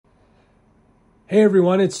Hey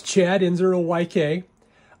everyone, it's Chad, N0YK.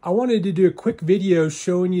 I wanted to do a quick video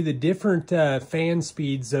showing you the different fan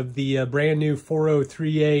speeds of the brand new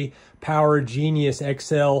 403A Power Genius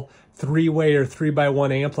XL 3-way or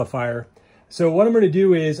 3x1 amplifier. So what I'm going to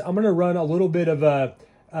do is I'm going to run a little bit of a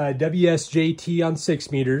WSJT on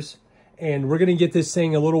 6 meters, and we're going to get this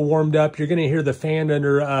thing a little warmed up. You're going to hear the fan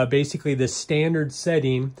under basically the standard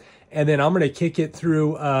setting, and then I'm going to kick it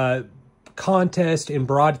through contest and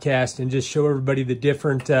broadcast and just show everybody the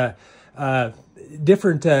different levels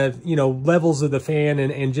of the fan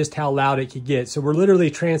and just how loud it could get. So we're literally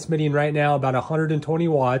transmitting right now about 120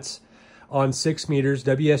 watts on 6 meters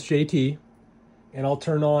WSJT, and I'll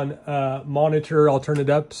turn on monitor. I'll turn it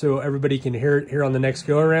up so everybody can hear it here on the next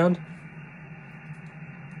go around.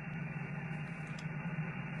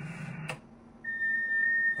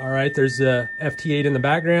 All right, there's a FT8 in the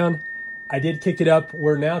background. I did kick it up.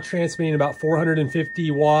 We're now transmitting about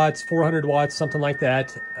 450 watts, 400 watts, something like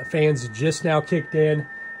that. Fans just now kicked in.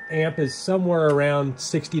 Amp is somewhere around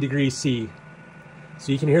 60 degrees C.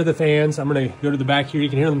 So you can hear the fans. I'm going to go to the back here. You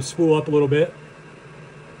can hear them spool up a little bit.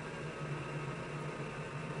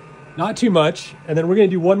 Not too much. And then we're going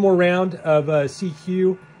to do one more round of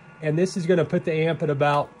CQ. And this is going to put the amp at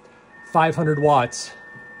about 500 watts.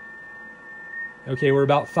 Okay, we're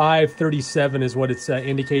about 537 is what it's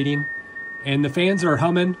indicating. And the fans are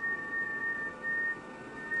humming.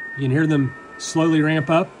 You can hear them slowly ramp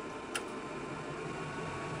up.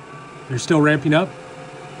 They're still ramping up.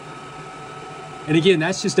 And again,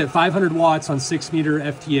 that's just at 500 watts on 6 meter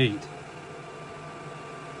FT8.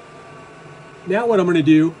 Now what I'm going to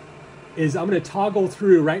do is I'm going to toggle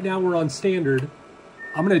through. Right now we're on standard.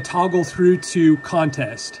 I'm going to toggle through to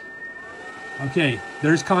contest. Okay,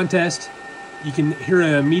 there's contest. You can hear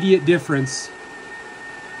an immediate difference.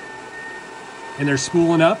 And they're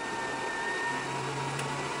spooling up.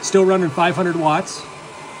 Still running 500 watts.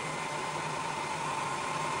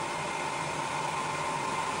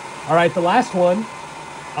 All right, the last one,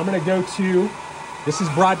 I'm going to go to, this is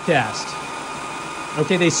broadcast.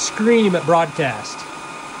 Okay, they scream at broadcast.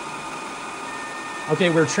 Okay,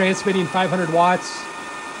 we're transmitting 500 watts.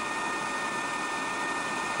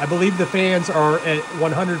 I believe the fans are at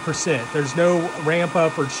 100%. There's no ramp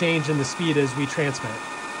up or change in the speed as we transmit.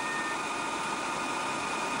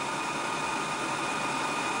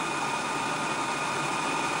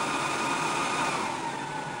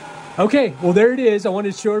 Okay, well there it is. I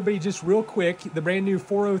wanted to show everybody just real quick the brand new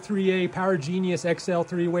 403A Power Genius XL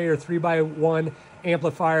 3-way or 3x1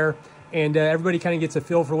 amplifier, and everybody kind of gets a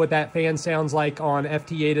feel for what that fan sounds like on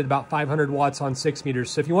FT8 at about 500 watts on 6 meters.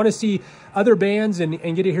 So if you want to see other bands and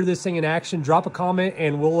get to hear this thing in action, drop a comment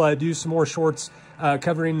and we'll do some more shorts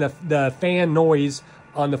covering the fan noise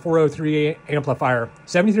on the 403A amplifier.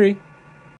 73.